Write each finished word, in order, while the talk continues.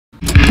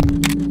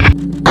What's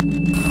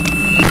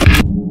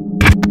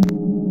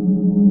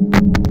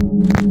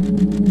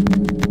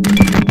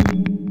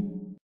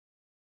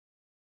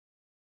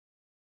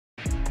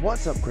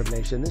up,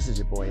 KrimNation? This is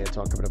your boy,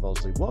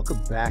 KriminalMosley.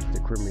 Welcome back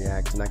to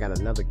KrimReacts, and I got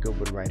another good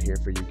one right here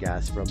for you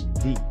guys from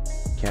the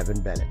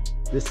Kevin Bennett.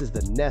 This is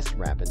the Ness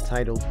rap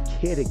entitled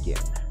Kid Again,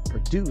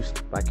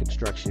 produced by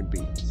Construction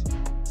Beats.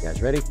 You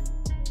guys ready?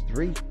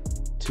 3,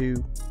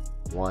 2,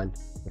 1.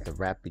 Let the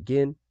rap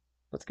begin.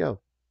 Let's go.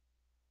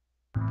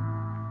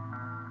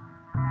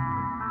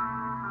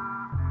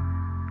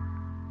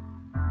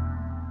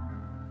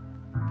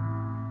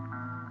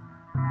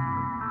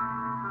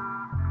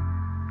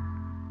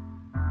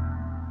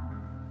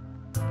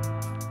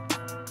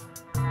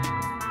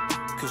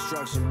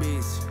 Construction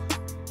Beats.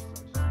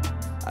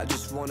 I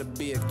just wanna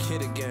be a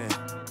kid again.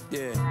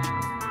 Yeah,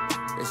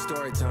 it's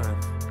story time.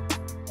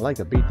 I like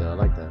the beat though, I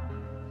like that.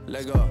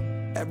 Let go.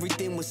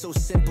 Everything was so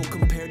simple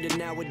compared to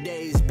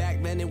nowadays.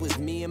 Back then it was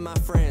me and my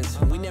friends.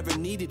 We never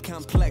needed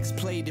complex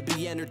play to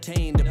be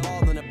entertained. A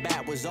ball and a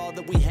bat was all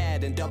that we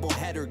had in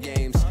double-header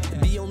games.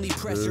 The only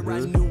pressure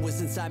I knew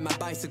was inside my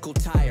bicycle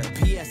tire.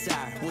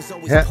 PSI was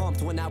always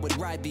pumped when I would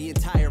ride the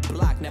entire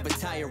block, never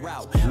tire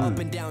out. Up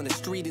and down the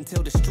street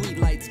until the street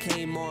lights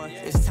came on.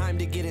 It's time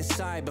to get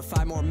inside, but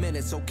 5 more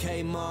minutes,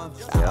 okay, Mom?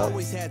 I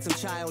always had some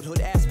childhood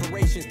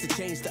aspirations to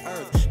change the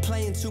earth.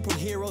 Playing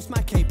superheroes,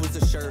 my cape was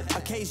a shirt.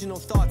 Occasional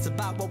thoughts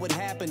about what would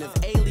happen if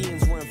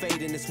aliens were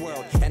invading this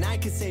world and I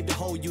could save the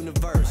whole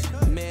universe.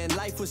 Man,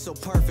 life was so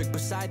perfect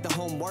beside the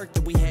homework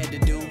that we had to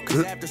do.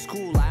 Cause after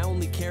school I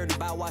only cared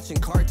about watching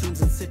cartoons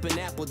and sipping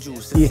apple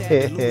juice. It's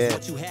sad to lose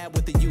what you had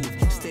with the youth.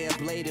 Stay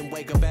up late and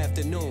wake up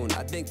afternoon.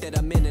 I think that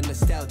I'm in a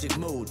nostalgic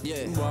mood.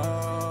 Yeah.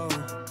 Whoa,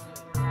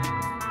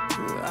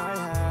 I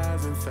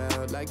haven't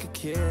felt like a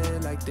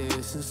kid like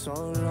this in so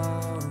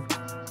long.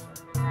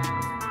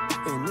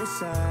 And it's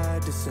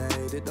sad to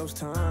say that those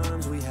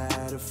times we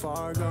had are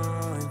far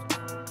gone.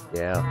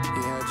 Yeah,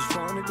 I just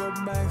wanna go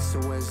back. So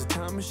where's the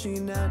time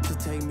machine at to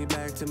take me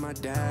back to my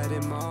dad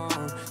and mom,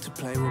 to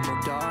play with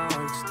my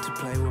dogs, to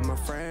play with my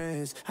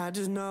friends? I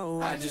just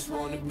know I just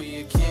wanna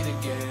be a kid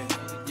again.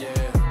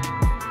 Yeah,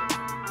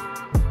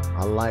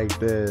 I like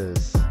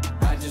this.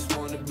 I just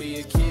wanna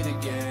be a kid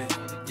again.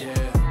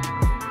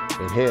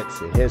 Yeah, It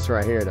hits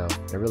right here though.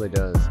 It really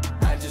does.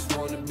 I just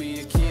wanna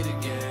be a kid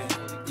again.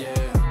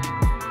 Yeah,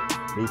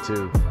 Me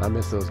too. I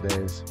miss those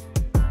days.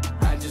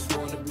 I just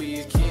wanna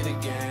be a kid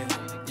again.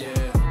 Yeah,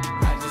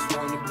 I just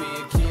wanna be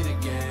a kid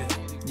again.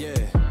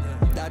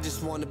 Yeah, I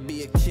just wanna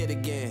be a kid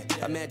again.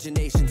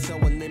 Imagination so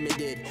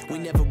unlimited. We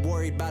never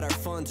worried about our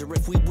funds or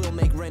if we will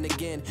make rent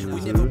again. We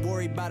never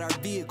worried about our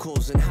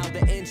vehicles and how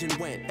the engine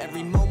went.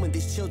 Every moment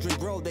these children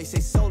grow, they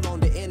say so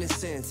long to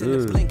innocence. In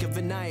the blink of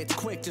an eye, it's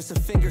quick, just a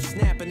finger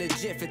snap and a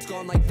jiff. It's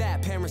gone like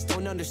that. Parents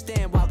don't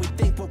understand why we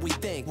think what we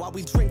think. Why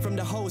we drink from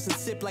the hose and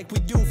sip like we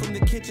do from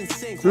the kitchen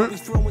sink. Why we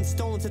throwing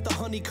stones at the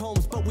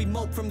honeycombs, but we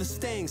mope from the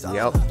stings.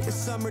 It's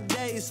summer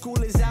days,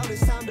 school is out,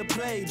 it's time to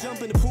play.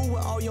 Jump in the pool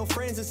with all your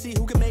friends and see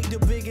who can make the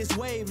biggest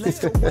wave. Let's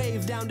go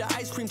wave down the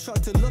ice cream truck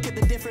to look at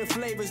the different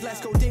flavors.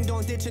 Let's go ding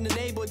dong ditch in the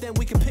neighbor, then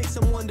we can pick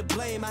someone to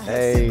blame. I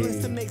had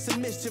siblings to make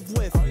some mischief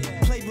with.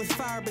 Played with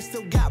fire but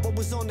still got what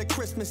was on the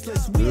Christmas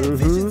list. We had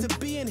visions of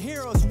being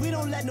heroes, we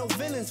don't let no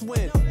villains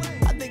win.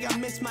 I think I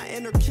miss my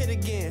inner kid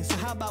again, so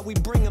how about we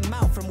bring them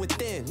out from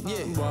within?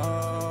 Yeah.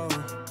 Whoa.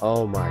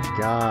 Oh my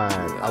God,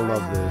 I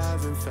love this. I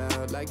haven't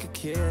felt like a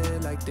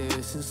kid like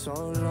this in so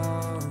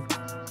long.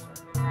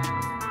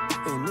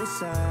 And it's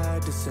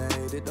sad to say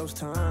that those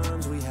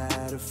times we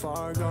had are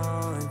far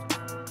gone.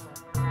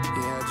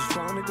 Yeah, I just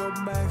wanna go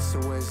back. So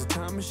where's the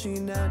time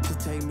machine at to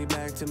take me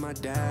back to my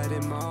dad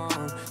and mom,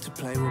 to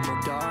play with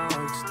my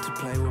dogs, to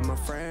play with my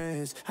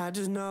friends? I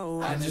just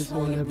know I just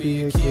wanna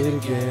be a kid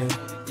again.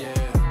 Yeah,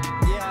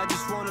 I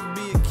just wanna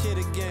be a kid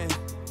again.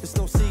 It's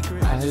no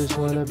secret. I just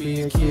wanna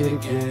be a kid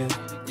again.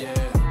 Yeah,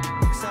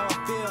 that's how I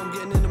feel. I'm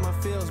getting into my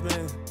feels,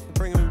 man.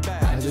 Bringing me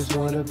back. I just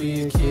wanna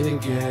be a kid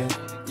again.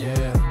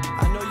 Yeah,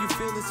 I know you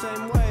feel the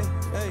same way.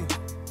 Hey,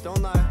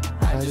 don't lie.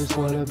 I just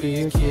wanna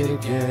be a kid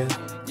again.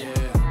 Yeah,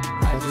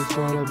 I just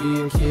wanna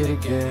be a kid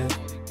again.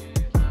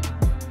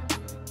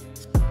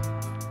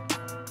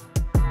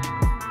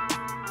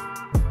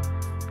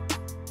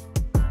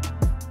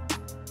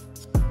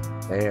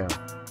 Damn.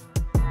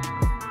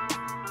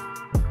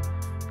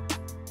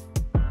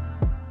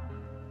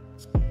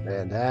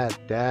 Man,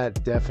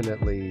 that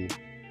definitely,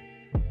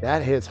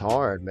 that hits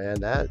hard, man.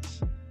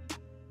 That's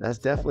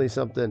definitely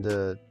something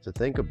to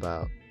think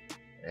about.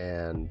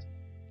 And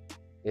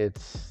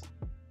it's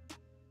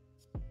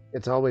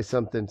always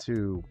something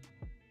to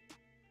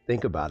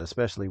think about,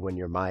 especially when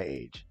you're my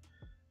age.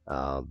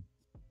 I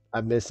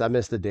miss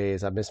the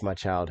days, I miss my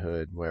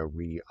childhood where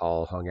we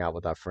all hung out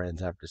with our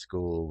friends after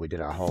school. We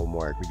did our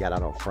homework. We got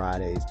out on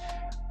Fridays.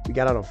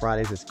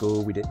 At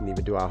school. We didn't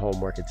even do our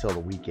homework until the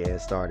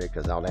weekend started,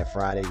 because on that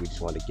Friday we just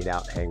wanted to get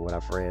out and hang with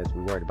our friends.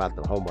 We worried about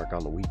the homework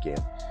on the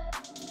weekend.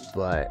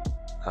 But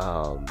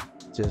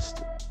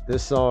just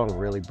this song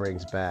really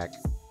brings back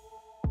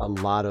a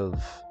lot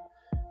of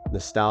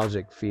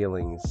nostalgic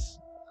feelings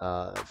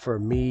for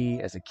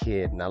me as a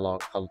kid, and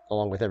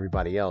along with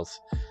everybody else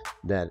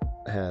that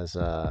has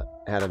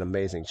had an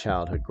amazing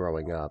childhood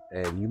growing up,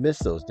 and you miss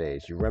those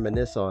days. You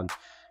reminisce on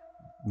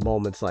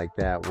moments like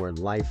that where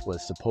life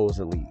was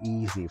supposedly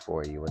easy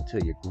for you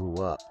until you grew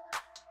up.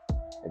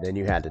 And then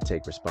you had to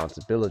take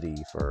responsibility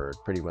for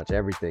pretty much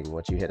everything.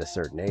 Once you hit a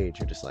certain age,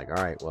 you're just like,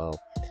 all right,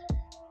 well,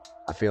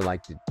 you feel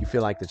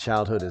like the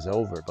childhood is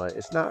over, but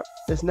it's not.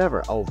 It's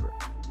never over.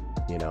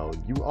 You know,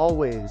 you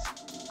always.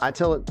 I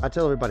tell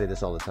everybody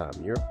this all the time.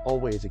 You're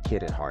always a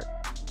kid at heart.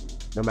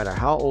 No matter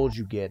how old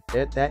you get,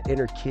 that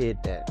inner kid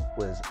that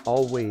was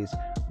always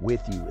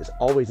with you is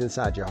always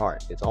inside your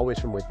heart. It's always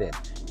from within.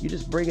 You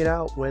just bring it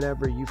out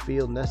whenever you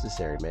feel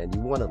necessary, man.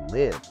 You want to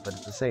live, but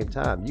at the same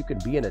time, you can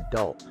be an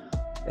adult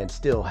and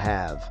still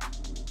have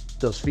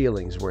those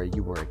feelings where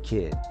you were a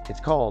kid. It's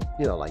called,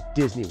 like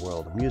Disney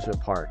World, amusement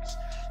parks,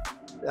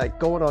 like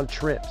going on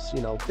trips,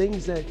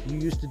 things that you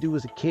used to do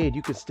as a kid,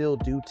 you can still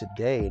do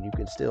today, and you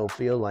can still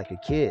feel like a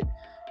kid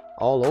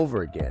all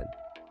over again.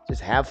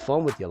 Just have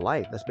fun with your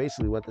life. That's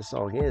basically what the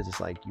song is. It's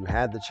like you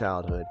had the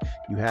childhood,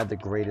 you had the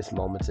greatest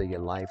moments of your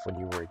life when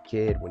you were a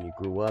kid. When you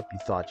grew up, you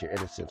thought your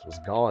innocence was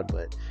gone,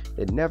 but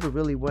it never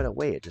really went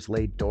away. It just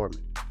lay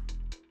dormant.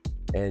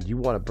 And you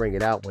want to bring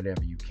it out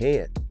whenever you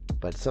can.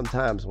 But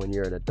sometimes when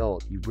you're an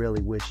adult, you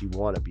really wish you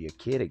want to be a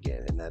kid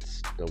again. And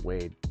that's the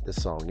way the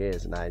song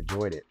is. And I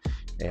enjoyed it.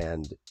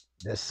 And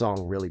this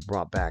song really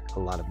brought back a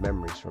lot of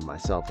memories for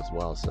myself as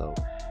well. So,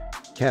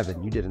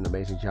 Kevin, you did an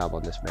amazing job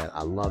on this, man.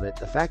 I love it.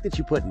 The fact that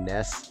you put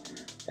Ness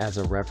as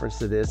a reference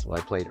to this, well,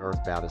 I played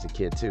Earthbound as a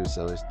kid too,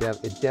 so it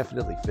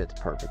definitely fits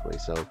perfectly.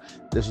 So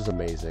this was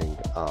amazing.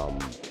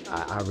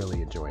 I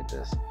really enjoyed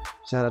this.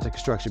 Shout out to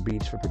Construction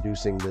Beats for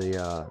producing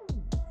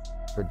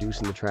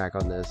the track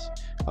on this.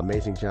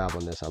 Amazing job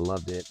on this. I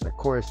loved it. And of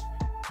course,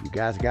 you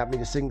guys got me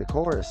to sing the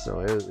chorus, so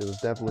it was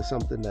definitely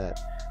something that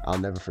I'll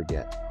never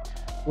forget.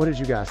 What did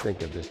you guys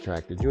think of this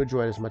track? Did you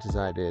enjoy it as much as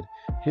I did?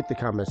 Hit the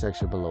comment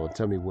section below and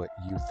tell me what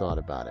you thought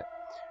about it.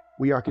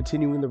 We are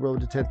continuing the road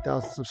to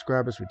 10,000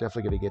 subscribers. We're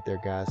definitely going to get there,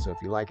 guys. So if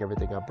you like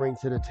everything I bring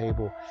to the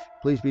table,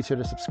 please be sure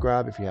to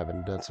subscribe if you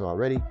haven't done so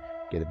already.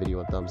 Get a video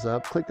a thumbs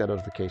up. Click that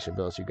notification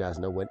bell so you guys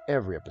know when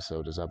every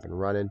episode is up and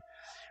running.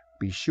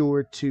 Be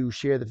sure to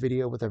share the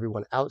video with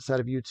everyone outside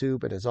of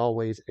YouTube. And as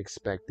always,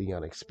 expect the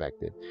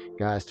unexpected.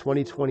 Guys,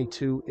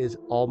 2022 is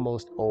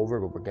almost over,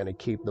 but we're going to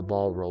keep the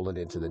ball rolling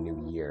into the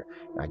new year.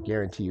 And I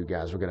guarantee you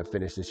guys, we're going to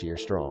finish this year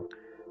strong.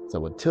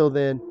 So until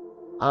then,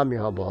 I'm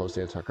your humble host,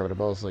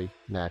 KriminalMosley,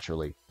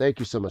 naturally. Thank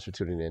you so much for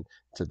tuning in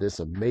to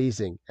this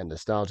amazing and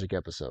nostalgic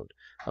episode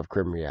of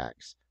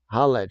KrimReacts.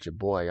 Holla at your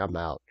boy. I'm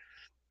out.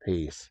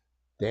 Peace.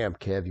 Damn,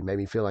 Kev, you made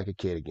me feel like a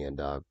kid again,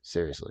 dog.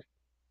 Seriously.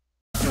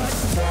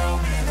 Just tell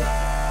me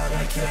that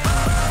I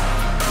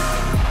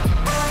can't.